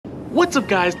What's up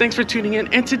guys, thanks for tuning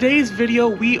in. In today's video,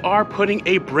 we are putting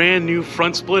a brand new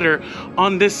front splitter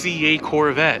on this C8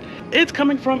 Corvette. It's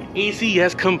coming from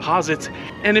ACS Composites.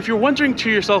 And if you're wondering to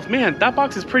yourself, man, that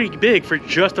box is pretty big for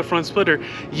just a front splitter,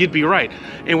 you'd be right.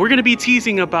 And we're gonna be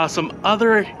teasing about some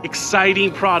other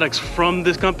exciting products from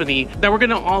this company that we're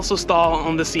gonna also install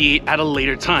on the C8 at a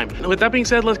later time. And with that being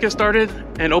said, let's get started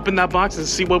and open that box and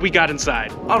see what we got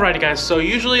inside. Alrighty guys, so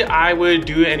usually I would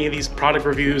do any of these product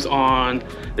reviews on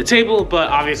the table, but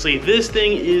obviously this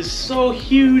thing is so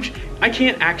huge, I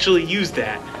can't actually use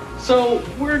that. So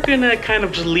we're gonna kind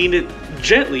of just lean it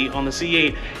gently on the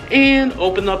C8 and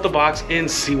open up the box and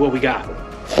see what we got.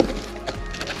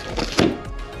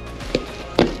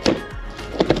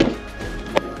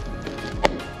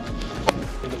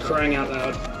 Crying out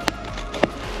loud.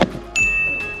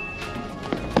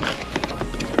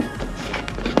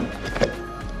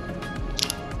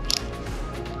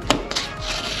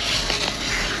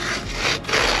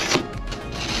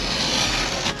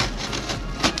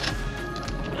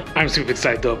 I'm super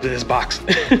excited to open this box.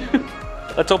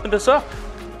 Let's open this up.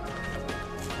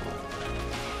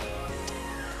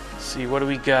 Let's see, what do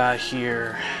we got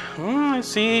here? I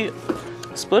see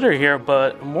a splitter here,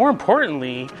 but more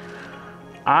importantly,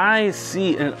 I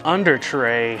see an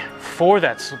Undertray for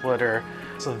that splitter.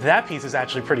 So that piece is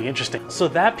actually pretty interesting. So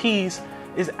that piece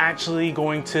is actually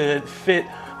going to fit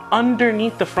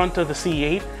underneath the front of the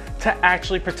C8 to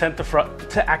actually protect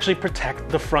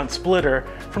the front splitter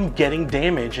from getting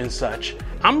damage and such.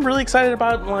 I'm really excited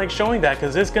about like showing that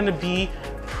because it's gonna be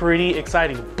pretty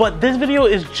exciting. But this video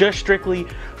is just strictly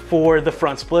for the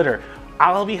front splitter.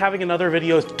 I'll be having another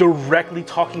video directly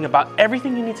talking about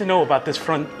everything you need to know about this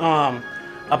front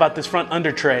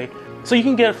Undertray, so you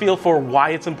can get a feel for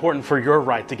why it's important for your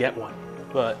ride to get one.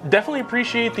 But definitely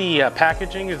appreciate the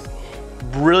packaging is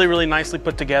really nicely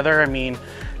put together. I mean,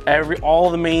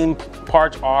 all the main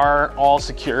parts are all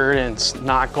secured and it's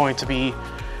not going to be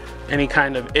any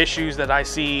kind of issues that I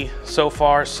see so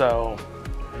far. So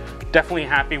definitely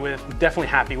happy with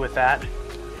that.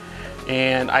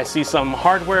 And I see some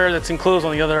hardware that's enclosed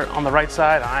on the right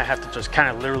side. I have to just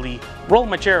kind of literally roll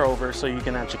my chair over so you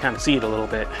can actually kind of see it a little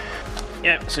bit.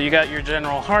 Yeah, so you got your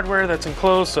general hardware that's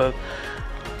enclosed. So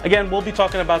again, we'll be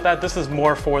talking about that. This is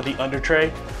more for the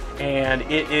Undertray, and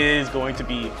it is going to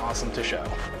be awesome to show.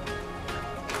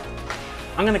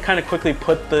 I'm gonna kind of quickly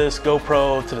put this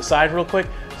GoPro to the side real quick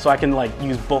so I can like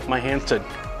use both my hands to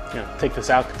take this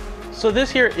out. So this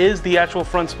here is the actual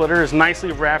front splitter. It's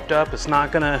nicely wrapped up. It's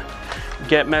not gonna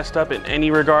get messed up in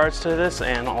any regards to this,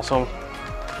 and also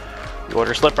the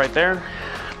order slip right there.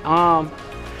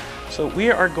 So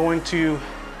we are going to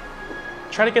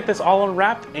try to get this all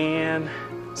unwrapped and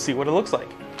see what it looks like.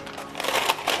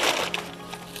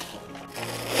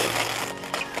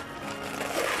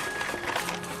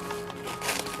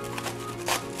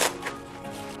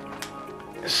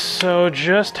 So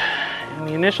just in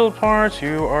the initial parts,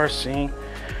 you are seeing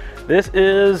this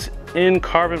is in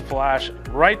carbon flash,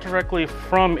 right directly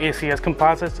from ACS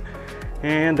Composites,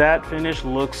 and that finish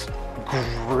looks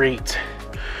great.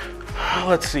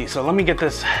 Let's see, so let me get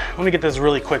this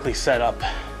really quickly set up.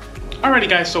 Alrighty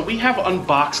guys, so we have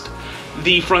unboxed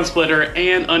the front splitter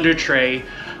and Undertray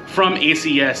from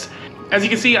ACS. As you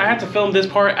can see, I had to film this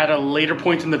part at a later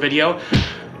point in the video.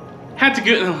 Had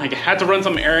to run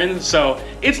some errands, so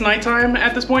it's nighttime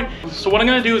at this point. So what I'm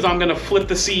gonna do is I'm gonna flip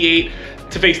the C8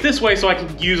 to face this way so I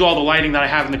can use all the lighting that I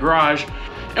have in the garage.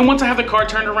 And once I have the car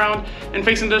turned around and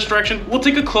facing this direction, we'll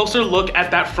take a closer look at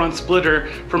that front splitter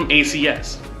from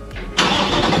ACS.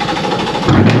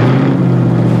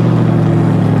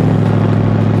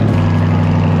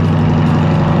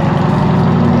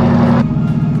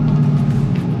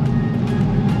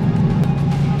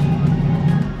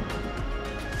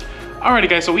 Alrighty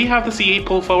guys, so we have the C8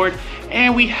 pulled forward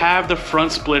and we have the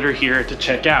front splitter here to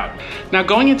check out. Now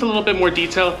going into a little bit more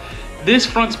detail, this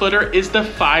front splitter is the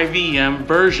 5VM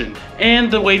version, and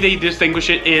the way they distinguish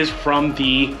it is from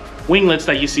the winglets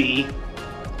that you see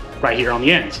right here on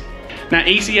the ends. Now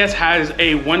ACS has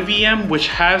a 1VM which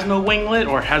has no winglet,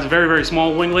 or has a very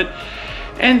small winglet,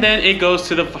 and then it goes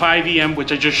to the 5VM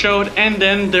which I just showed, and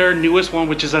then their newest one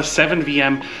which is a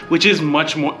 7VM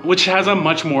which has a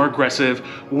much more aggressive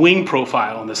wing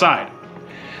profile on the side.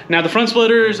 Now the front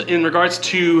splitters, in regards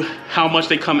to how much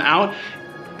they come out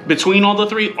between all the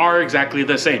three, are exactly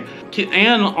the same.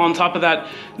 And on top of that,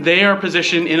 they are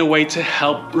positioned in a way to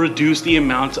help reduce the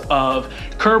amount of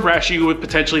curb rash you would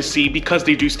potentially see because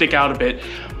they do stick out a bit.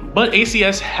 But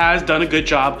ACS has done a good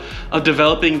job of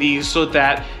developing these so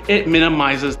that it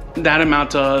minimizes that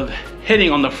amount of hitting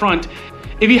on the front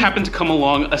if you happen to come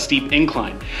along a steep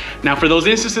incline. Now for those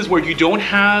instances where you don't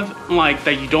have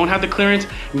the clearance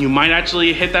and you might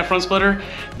actually hit that front splitter,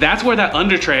 that's where that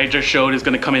Undertray I just showed is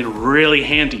gonna come in really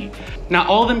handy. Now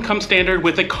all of them come standard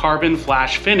with a carbon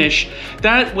flash finish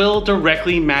that will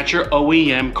directly match your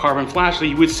OEM carbon flash that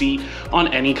you would see on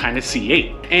any kind of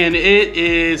C8. And it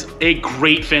is a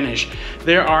great finish.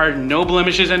 There are no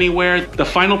blemishes anywhere. The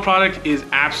final product is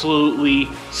absolutely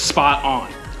spot on.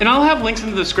 And I'll have links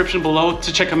in the description below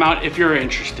to check them out if you're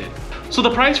interested. So the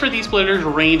price for these splitters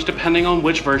range depending on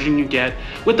which version you get,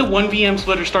 with the 1VM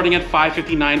splitter starting at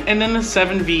 $559 and then the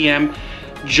 7VM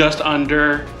just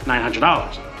under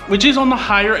 $900, which is on the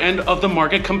higher end of the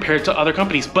market compared to other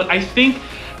companies. But I think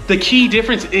the key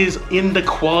difference is in the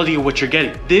quality of what you're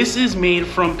getting. This is made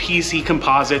from PC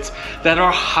composites that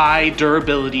are high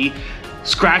durability,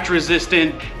 scratch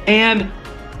resistant, and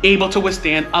able to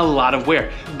withstand a lot of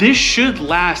wear. This should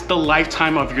last the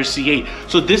lifetime of your C8.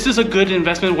 So this is a good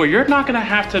investment where you're not gonna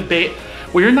have to pay,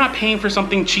 where you're not paying for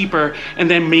something cheaper and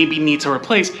then maybe need to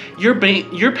replace. You're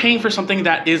paying for something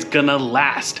that is gonna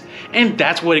last. And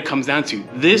that's what it comes down to.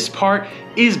 This part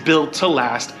is built to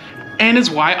last, and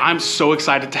is why I'm so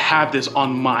excited to have this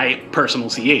on my personal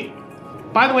C8.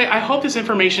 By the way, I hope this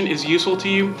information is useful to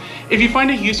you. If you find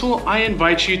it useful, I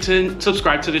invite you to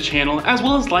subscribe to the channel as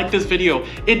well as like this video.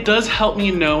 It does help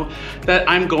me know that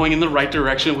I'm going in the right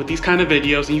direction with these kind of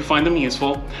videos and you find them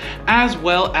useful, as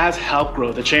well as help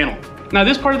grow the channel. Now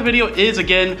this part of the video is,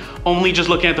 again, only just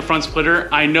looking at the front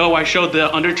splitter. I know I showed the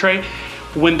Undertray.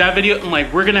 When that video,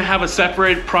 we're gonna have a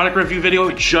separate product review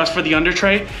video just for the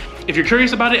Undertray. If you're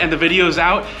curious about it and the video is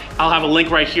out, I'll have a link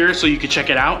right here so you can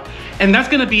check it out. And that's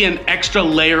gonna be an extra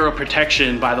layer of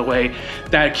protection, by the way,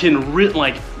 that can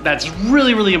that's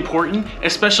really, really important,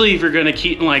 especially if you're gonna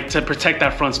keep to protect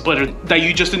that front splitter that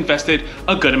you just invested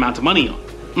a good amount of money on.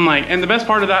 And the best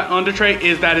part of that Undertray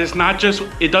is that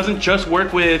it doesn't just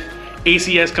work with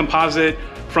ACS composite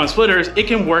front splitters, it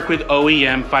can work with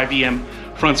OEM 5VM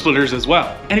front splitters as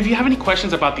well. And if you have any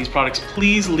questions about these products,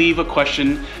 please leave a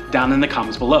question down in the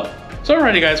comments below. So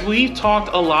alrighty guys, we've talked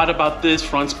a lot about this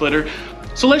front splitter,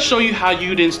 so let's show you how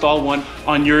you'd install one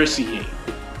on your C8.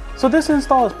 So this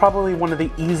install is probably one of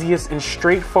the easiest and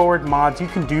straightforward mods you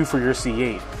can do for your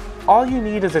C8. All you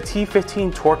need is a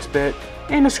T15 Torx bit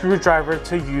and a screwdriver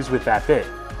to use with that bit.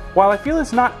 While I feel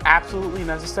it's not absolutely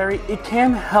necessary, it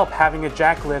can help having a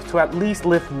jack lift to at least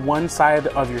lift one side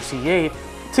of your C8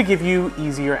 to give you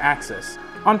easier access.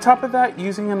 On top of that,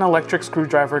 using an electric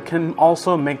screwdriver can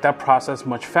also make that process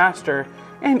much faster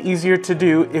and easier to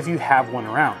do if you have one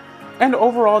around. And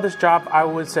overall, this job I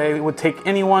would say would take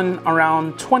anyone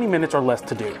around 20 minutes or less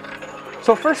to do.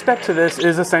 So first step to this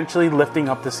is essentially lifting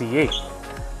up the C8.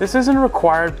 This isn't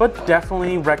required, but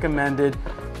definitely recommended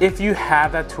if you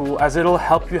have that tool, as it'll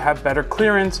help you have better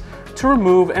clearance to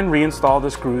remove and reinstall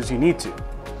the screws you need to.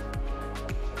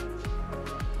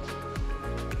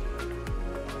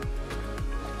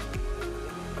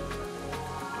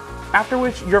 After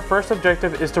which, your first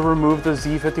objective is to remove the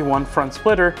Z51 front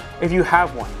splitter if you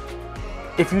have one.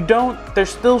 If you don't, there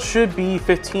still should be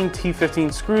 15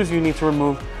 T15 screws you need to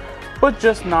remove, but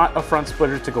just not a front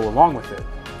splitter to go along with it.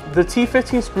 The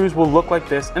T15 screws will look like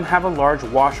this and have a large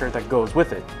washer that goes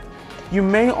with it. You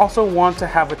may also want to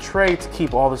have a tray to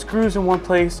keep all the screws in one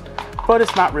place, but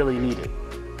it's not really needed.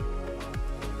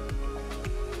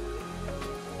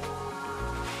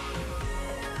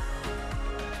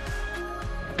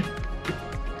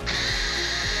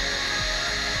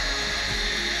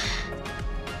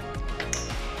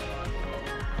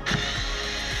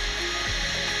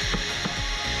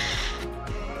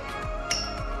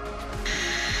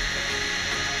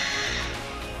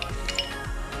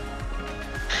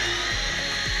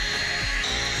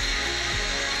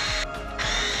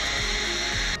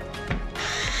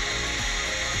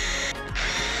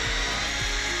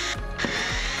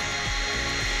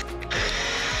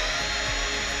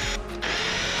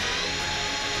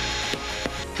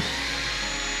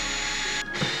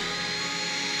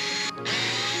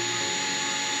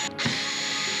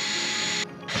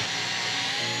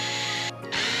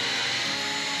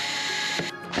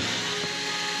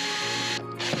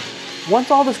 Once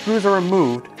all the screws are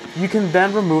removed, you can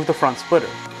then remove the front splitter.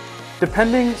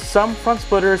 Depending, some front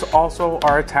splitters also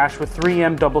are attached with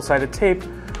 3M double-sided tape,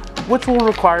 which will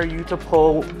require you to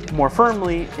pull more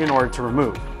firmly in order to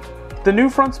remove. The new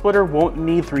front splitter won't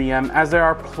need 3M, as there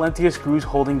are plenty of screws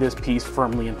holding this piece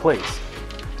firmly in place.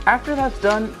 After that's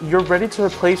done, you're ready to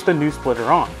replace the new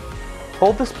splitter on.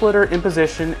 Hold the splitter in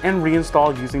position and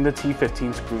reinstall using the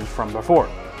T15 screws from before.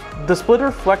 The splitter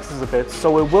flexes a bit,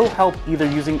 so it will help either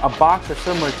using a box or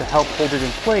similar to help hold it in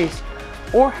place,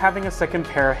 or having a second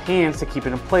pair of hands to keep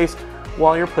it in place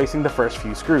while you're placing the first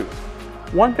few screws.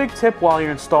 One big tip while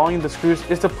you're installing the screws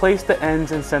is to place the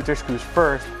ends and center screws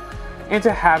first and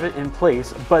to have it in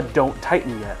place, but don't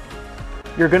tighten yet.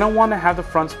 You're going to want to have the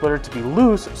front splitter to be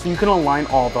loose so you can align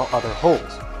all the other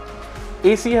holes.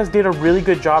 ACS did a really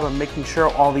good job of making sure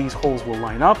all these holes will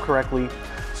line up correctly,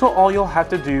 so all you'll have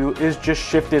to do is just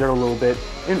shift it a little bit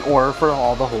in order for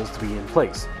all the holes to be in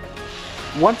place.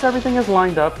 Once everything is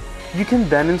lined up, you can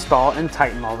then install and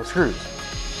tighten all the screws.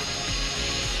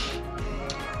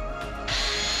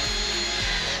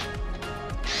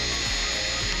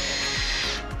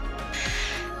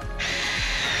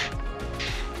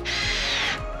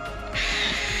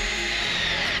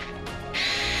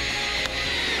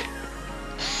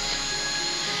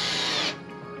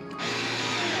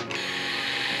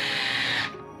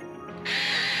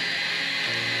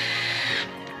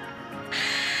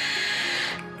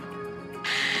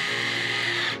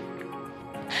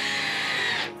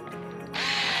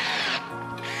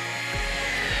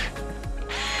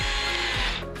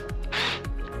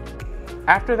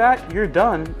 After that, you're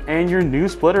done and your new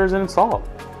splitter is installed.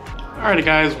 Alrighty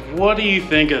guys, what do you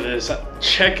think of this?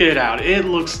 Check it out.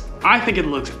 I think it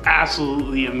looks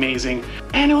absolutely amazing.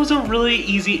 And it was a really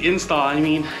easy install. I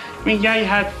mean, yeah, you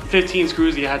had 15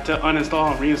 screws you had to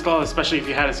uninstall and reinstall, especially if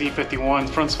you had a Z51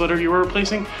 front splitter you were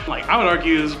replacing. Like, I would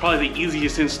argue this is probably the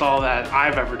easiest install that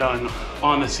I've ever done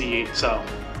on the C8, so.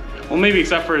 Well, maybe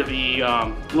except for the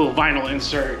little vinyl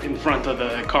insert in front of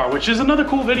the car, which is another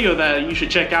cool video that you should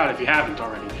check out if you haven't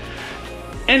already.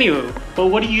 Anywho, but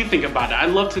what do you think about it?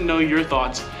 I'd love to know your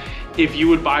thoughts if you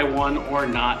would buy one or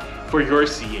not for your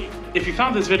C8. If you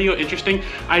found this video interesting,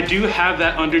 I do have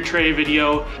that Undertray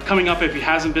video coming up if it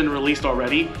hasn't been released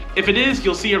already. If it is,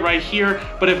 you'll see it right here,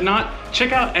 but if not,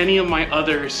 check out any of my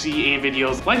other C8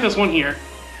 videos like this one here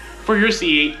for your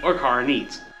C8 or car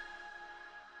needs.